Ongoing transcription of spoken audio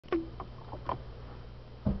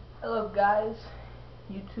Hello guys,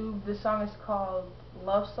 YouTube. This song is called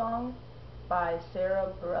Love Song by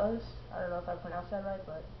Sara Bareilles. I don't know if I pronounced that right,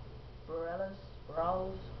 but Bareilles,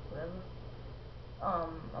 whatever.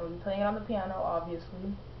 I'm playing it on the piano,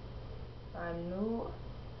 obviously. I'm new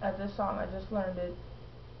at this song. I just learned it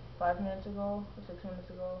 5 minutes ago or 6 minutes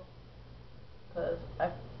ago, because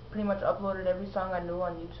I pretty much uploaded every song I knew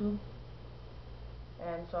on YouTube,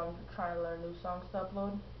 and so I'm trying to learn new songs to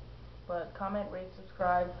upload. But comment, rate,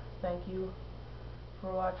 subscribe. Thank you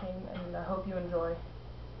for watching, and I hope you enjoy.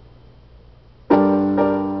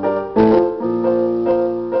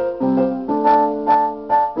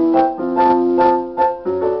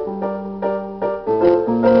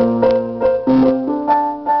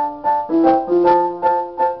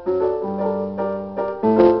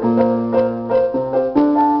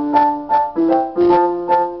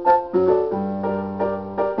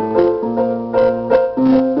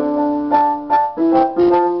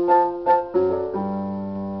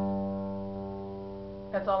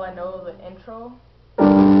 That's all I know, the intro.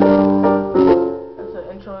 That's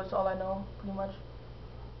the intro, that's all I know, pretty much.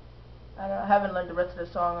 I haven't learned the rest of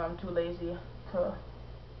the song. I'm too lazy to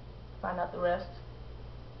find out the rest.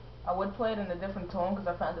 I would play it in a different tone, because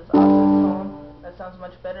I found this awesome tone that sounds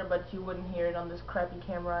much better, but you wouldn't hear it on this crappy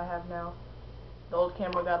camera I have now. The old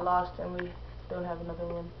camera got lost, and we don't have another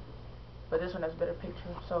one. But this one has better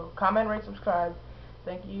picture. So comment, rate, subscribe.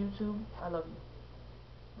 Thank you, YouTube. I love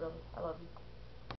you. Really, I love you.